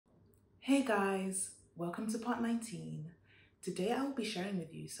Hey guys, welcome to part 19. Today I will be sharing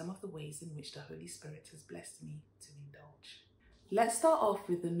with you some of the ways in which the Holy Spirit has blessed me to indulge. Let's start off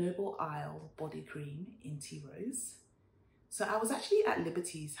with the Noble Isle body cream in Tea Rose. So I was actually at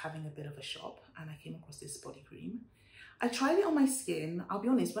Liberty's having a bit of a shop and I came across this body cream. I tried it on my skin. I'll be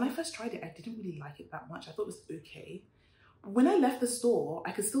honest, when I first tried it, I didn't really like it that much. I thought it was okay. When I left the store,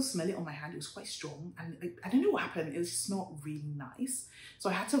 I could still smell it on my hand. It was quite strong and I don't know what happened. It was just not really nice. So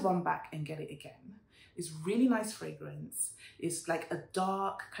I had to run back and get it again. It's really nice fragrance. It's like a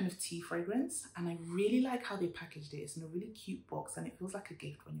dark kind of tea fragrance. And I really like how they packaged it. It's in a really cute box and it feels like a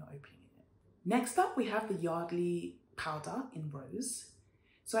gift when you're opening it. Next up, we have the Yardley powder in Rose.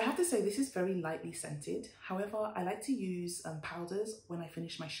 So I have to say this is very lightly scented. However, I like to use powders when I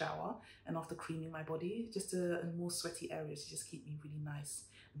finish my shower and after creaming my body, just in more sweaty areas to just keep me really nice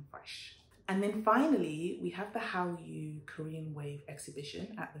and fresh. And then finally, we have the Hallyu Korean Wave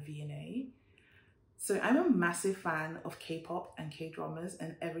exhibition at the V&A. So I'm a massive fan of K-pop and K-dramas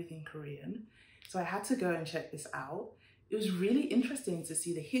and everything Korean. So I had to go and check this out. It was really interesting to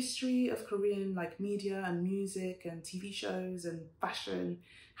see the history of Korean media and music and TV shows and fashion,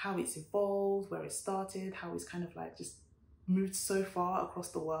 how it's evolved, where it started, how it's kind of just moved so far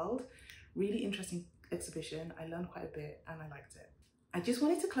across the world. Really interesting exhibition. I learned quite a bit and I liked it. I just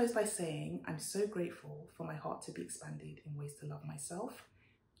wanted to close by saying I'm so grateful for my heart to be expanded in ways to love myself.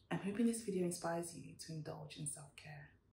 I'm hoping this video inspires you to indulge in self-care.